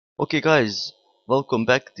Okay guys, welcome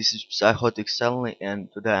back. This is xboxone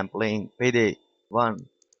and today I'm playing Payday 1,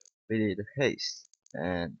 Payday the heist.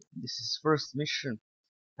 And this is first mission.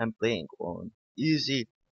 I'm playing on easy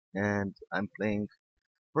and I'm playing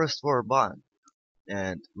Frist World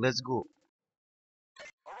and let's go.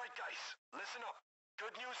 Alright guys, listen up.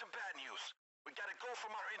 Good news and bad news. We got a go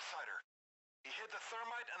from our insider. He hid the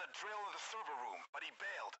thermite and the drill in the server room, but he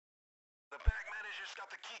bailed. The bank manager's got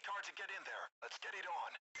the key card to get in there. Let's get it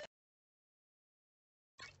on.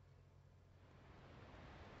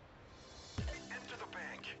 Enter the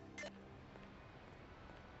bank.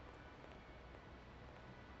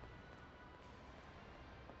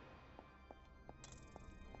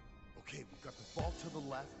 Okay, we've got the vault to the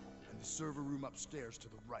left and the server room upstairs to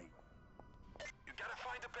the right. You gotta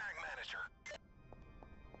find the bank manager.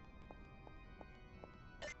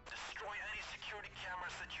 Destroy any security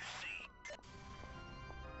cameras that you see.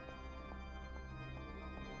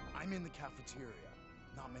 I'm in the cafeteria.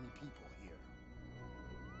 Not many people here.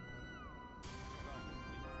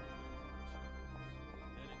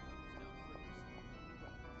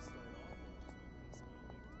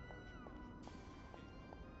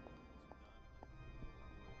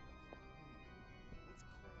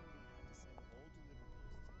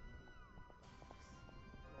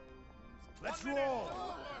 Let's roll!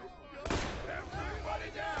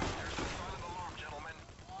 Everybody down! There's the silent alarm, gentlemen.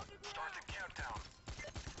 Start the countdown.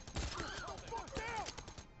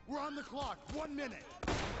 We're on the clock. 1 minute.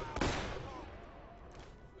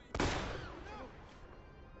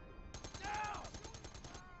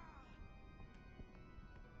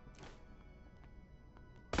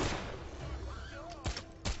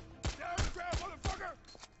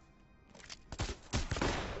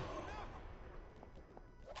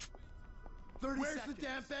 Where's the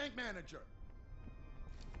damn bank manager?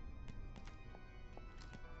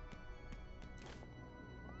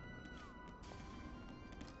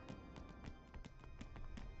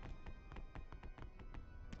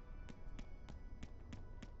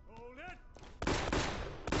 Hold it!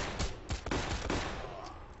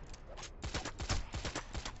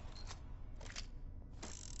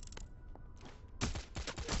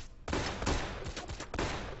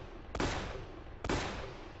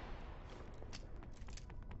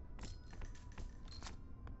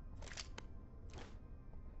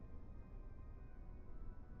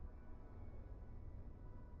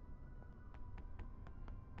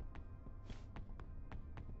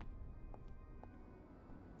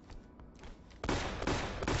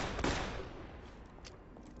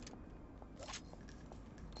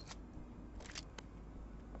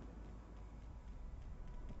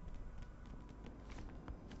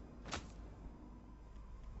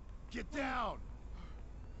 Get down!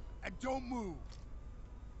 And don't move!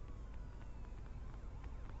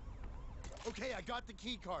 Okay, I got the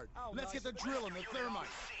key card. Let's get the drill and the thermite.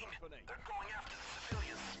 They're going after the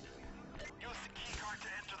civilians. Use the key card to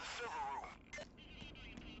enter the server room.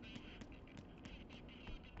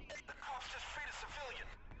 The cops just freed a civilian.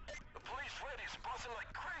 The police ready is buzzing like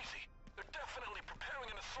crazy. They're definitely preparing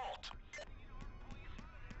an assault.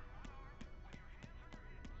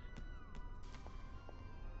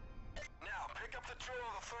 Now, pick up the drill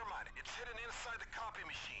or the thermite. It's hidden inside the copy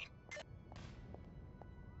machine.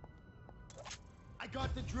 I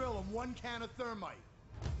got the drill and 1 can of thermite.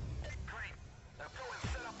 Great. Now go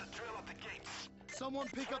and set up the drill at the gates. Someone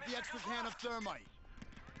pick up the extra can of thermite.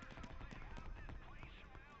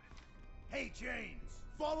 Hey, James!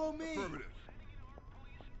 Follow me! Affirmative.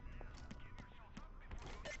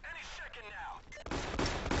 Any second now.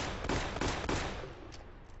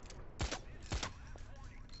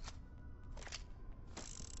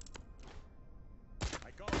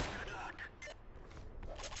 I got it. Good luck.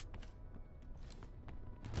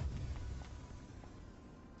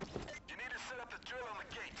 You need to set up the drill on the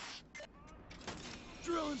gates.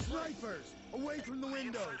 Drill and snipers! Away from the The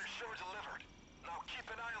windows! insider sure delivered. Now keep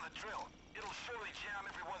an eye on the drill. It'll surely jam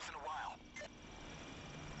every once in a while.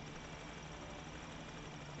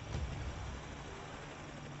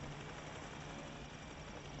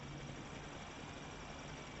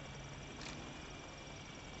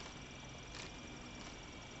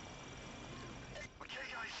 Okay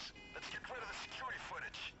guys, let's get rid of the security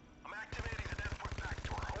footage. I'm activating the network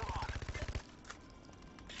backdoor. Hold on.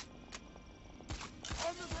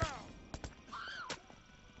 On the ground!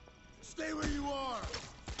 Stay where you are!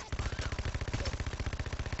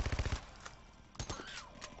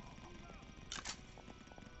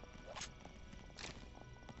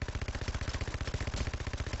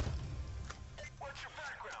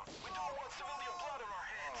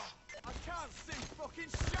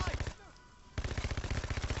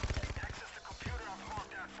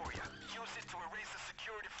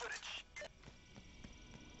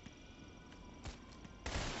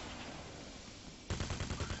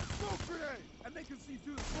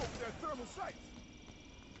 through the smoke with their thermal sights.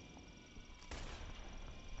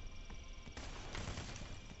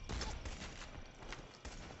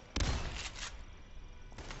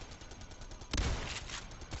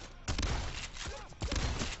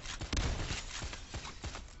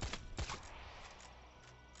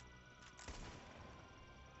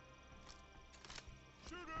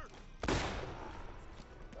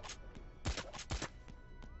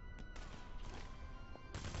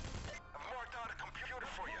 I've marked out a computer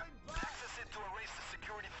for you. Access it to erase the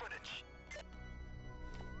security footage.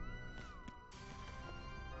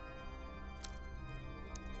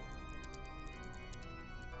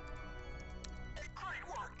 Great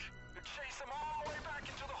work! You chase them all the way back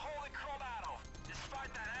into the hole they crawled out of.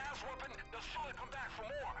 Despite that ass whooping, they'll surely come back for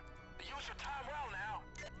more. Use your time well now.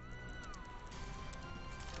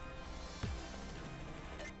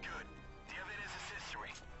 Good. The evidence is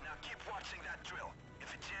history. Now keep watching that drill.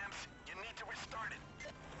 If it jams, you need to restart it.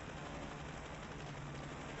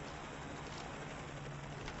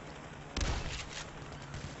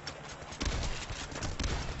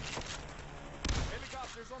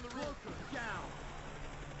 Helicopters on the roof. Down.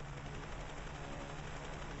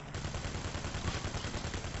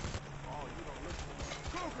 Oh, you don't listen.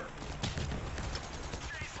 Cougar!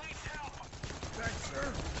 Chase needs help! Thanks,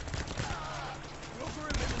 sir. Cougar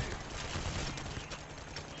eliminated.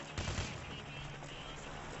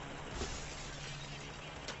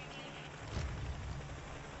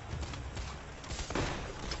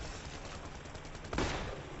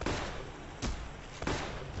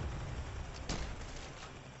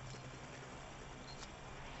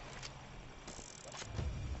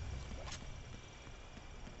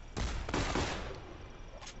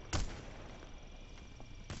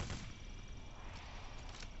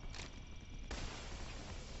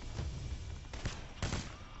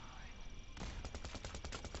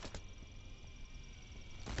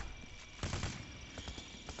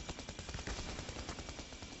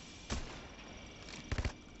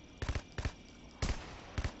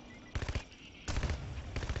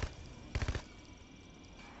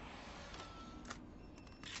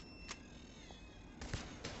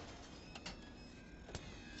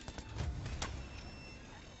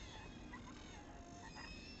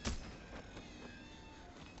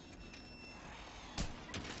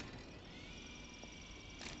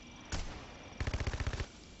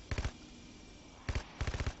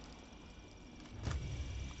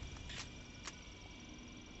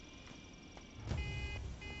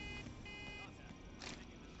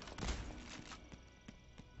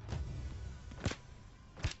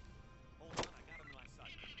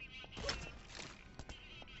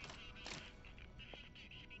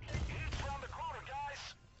 He's around the corner,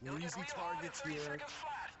 guys. We're easy targets in 3 here. seconds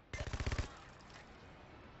flat.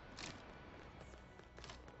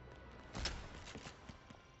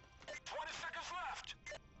 20 seconds left.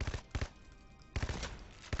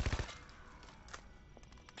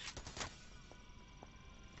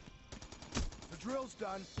 The drill's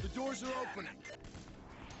done. The doors are opening.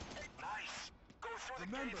 Nice. Go through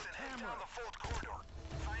Remember, the gates and head camera. down the vault corridor.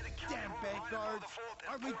 Find the counter Damn room bank right above guards. the vault and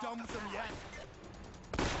Aren't we pull out done the with them yet?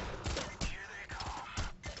 thermite. Here they come.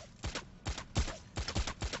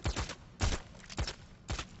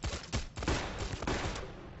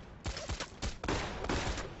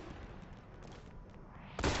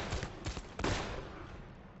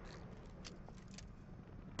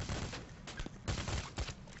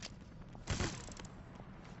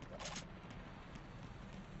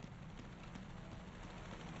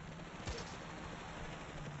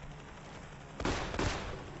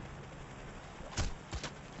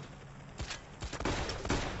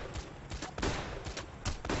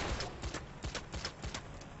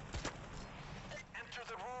 Enter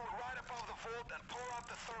the room right above the vault and pour out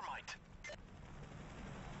the thermite.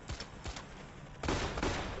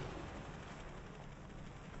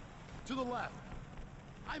 To the left.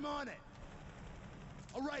 I'm on it.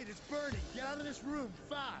 All right, it's burning. Get out of this room,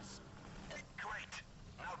 fast. Great.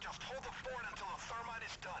 Now just hold the fort until the thermite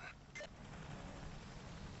is done.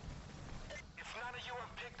 If none of you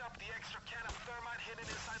have picked up the extra can of thermite hidden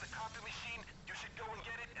inside the copy machine, you should go and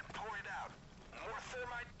get it and pour it out. More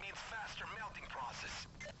thermite means faster melting process.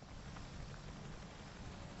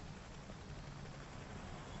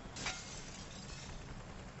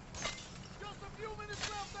 Just a few minutes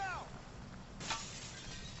left now.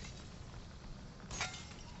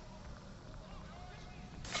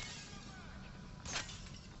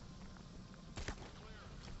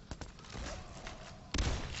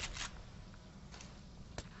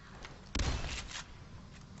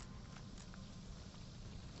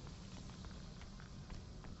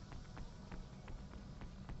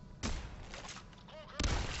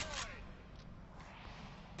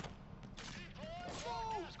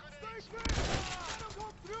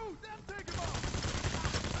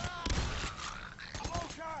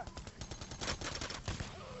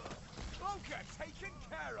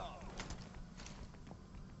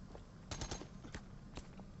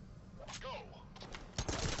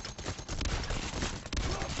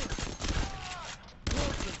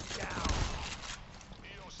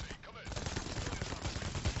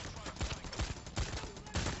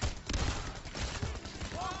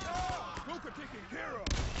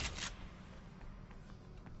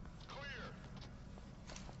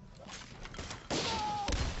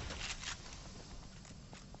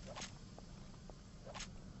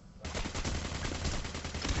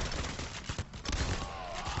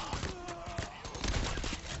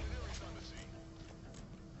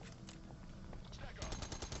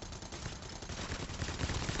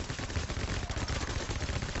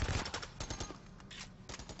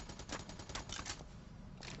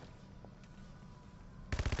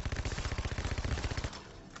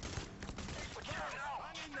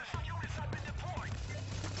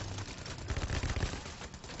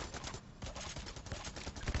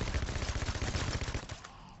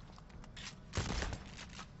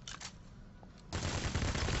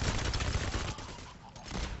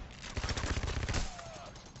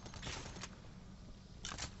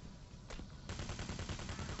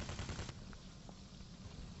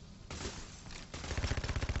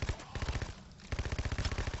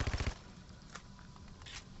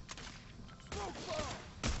 Smoke bomb!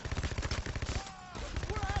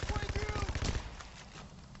 We're halfway through!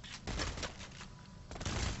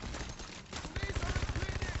 Police are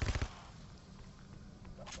retreating!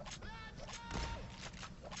 Let's go!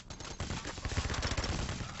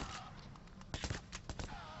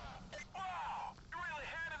 Wow! You really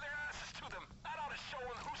handed their asses to them. That ought to show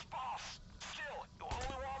them who's boss. Still, you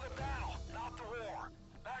only won the battle, not the war.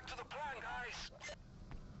 Back to the plan, guys.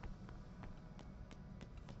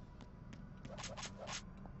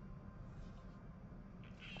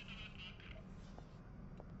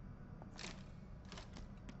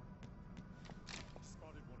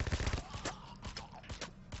 Spotted one.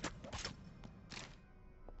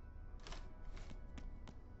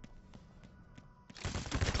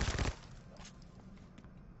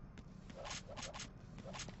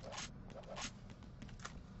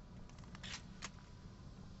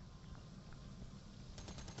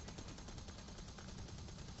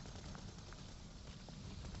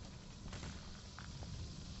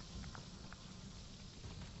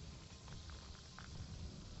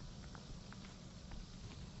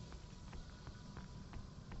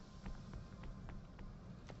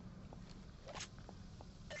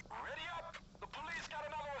 Ready up! The police got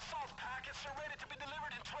another assault package and ready to be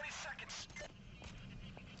delivered in 20 seconds.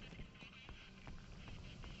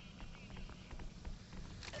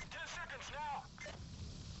 10 seconds now!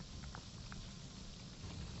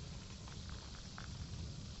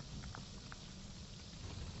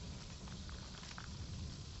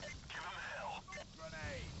 Give him hell.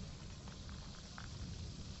 Grenade!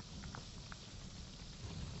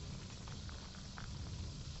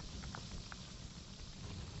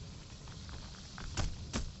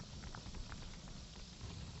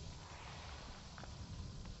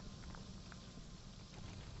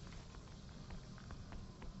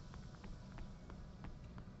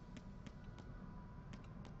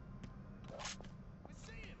 I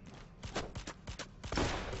see him!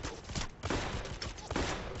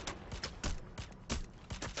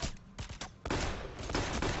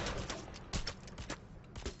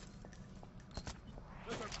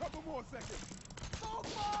 There's a couple more seconds. Smoke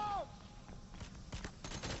bomb!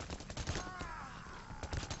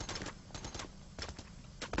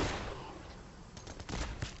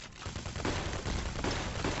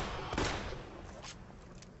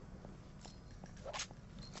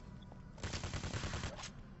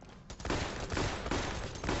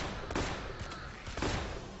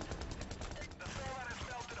 The thermite has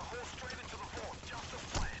melted a hole straight into the vault, just as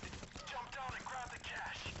planned. Jump down and grab the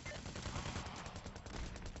cash.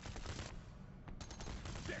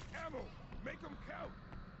 Get ammo! Make them count!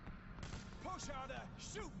 Push harder!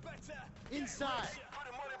 Shoot better! Inside! Put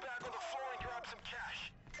a money bag on the floor and grab some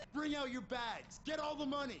cash. Bring out your bags! Get all the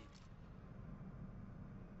money!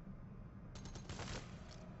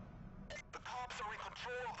 The cops are in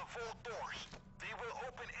control of the vault doors. They will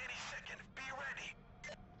open any second. Be ready.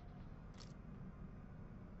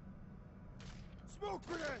 Smoke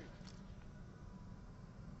grenade!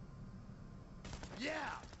 Yeah!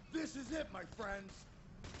 This is it, my friends!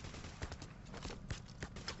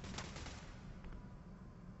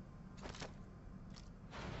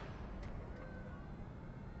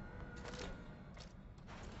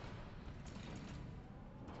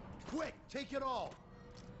 Quick, take it all!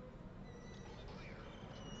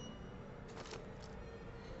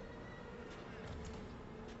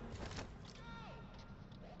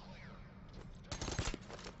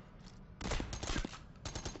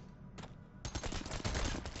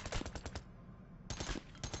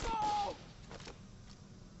 Go!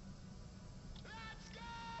 Let's go!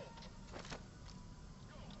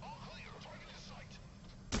 All clear. Target in sight.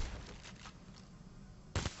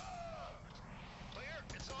 Clear.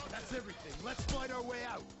 It's on. That's everything. Let's fight our way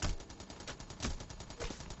out.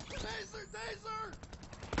 Taser! Taser!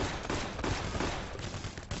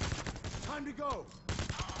 Time to go.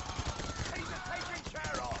 Taser taken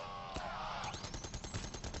care of!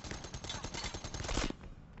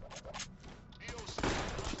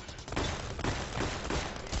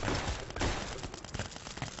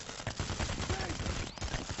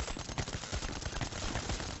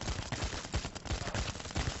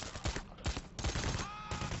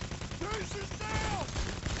 Taser's down!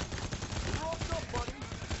 You're all up, buddy!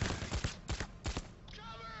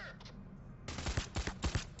 Cover!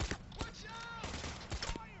 Watch out!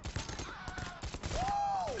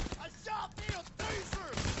 Whoa! I shot me a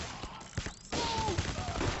taser! Whoa!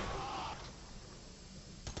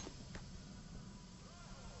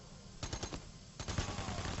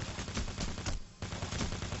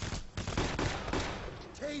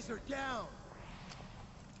 Taser down.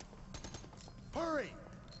 Hurry.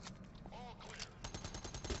 All clear.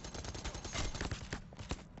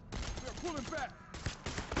 Pulling back.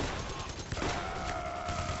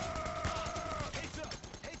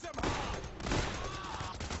 Heads up hard.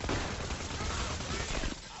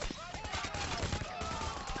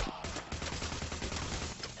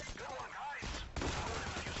 Good one, guys. I would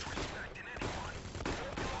infuse respect in anyone.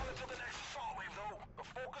 Won't be long until the next assault wave, though. But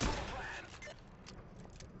focus on the plan.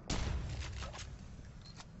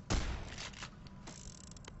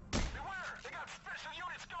 Beware! They got special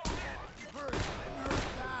units going in! Bert, you heard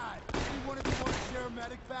that. Any one of you want to share a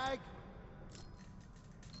medic bag?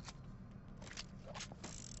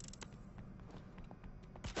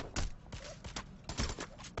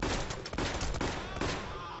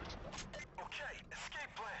 Okay,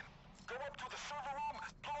 escape plan. Go up to the server room,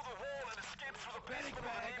 blow the wall, and escape through the Medic basement of the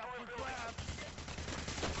bag up neighboring for building. grabs.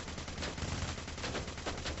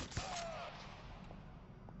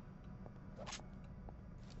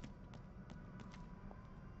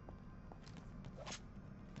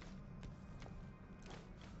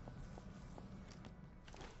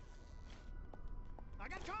 I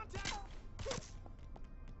got contact.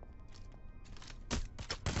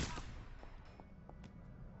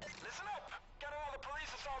 Listen up! Got another police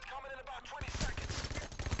assault coming in about 20 seconds.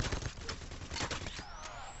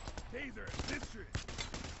 Taser in district.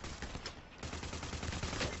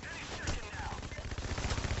 Any second now.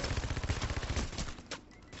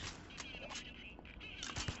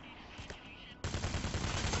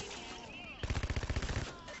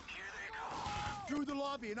 Here they come. Through the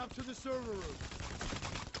lobby and up to the server room.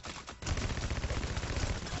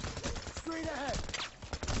 Straight ahead.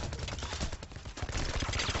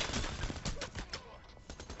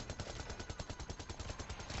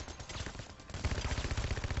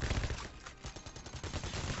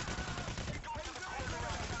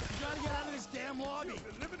 You gotta get out of this damn lobby.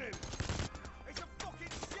 Eliminated. It's a fucking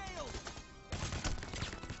shield.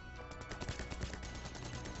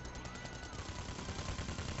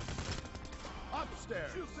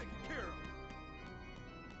 Upstairs. Shield's taken care of.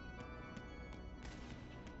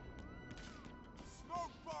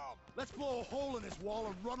 Smoke bomb. Let's blow a hole in this wall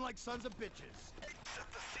and run like sons of bitches. Set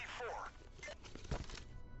the C4.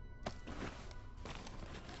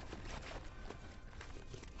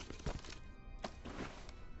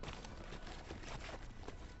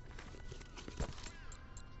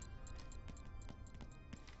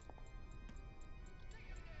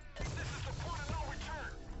 This is the point of no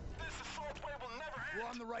return. This assault wave will never end. We're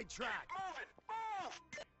on the right track. Move it! Move!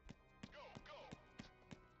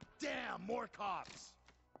 Damn, more cops.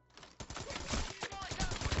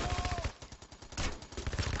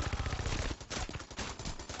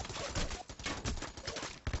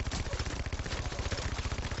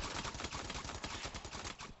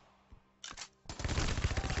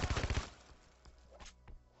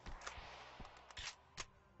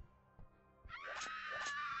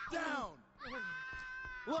 Down.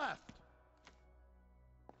 Left.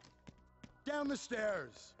 Down the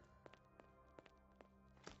stairs.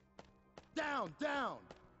 Down, down.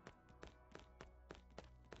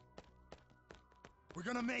 We're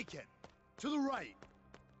gonna make it. To the right.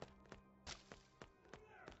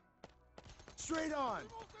 Straight on.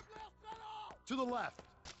 To the left.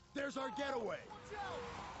 There's our getaway.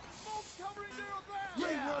 Smoke's covering their back.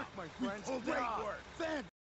 Great work, my friends. pulled it Great off. work. Fantastic.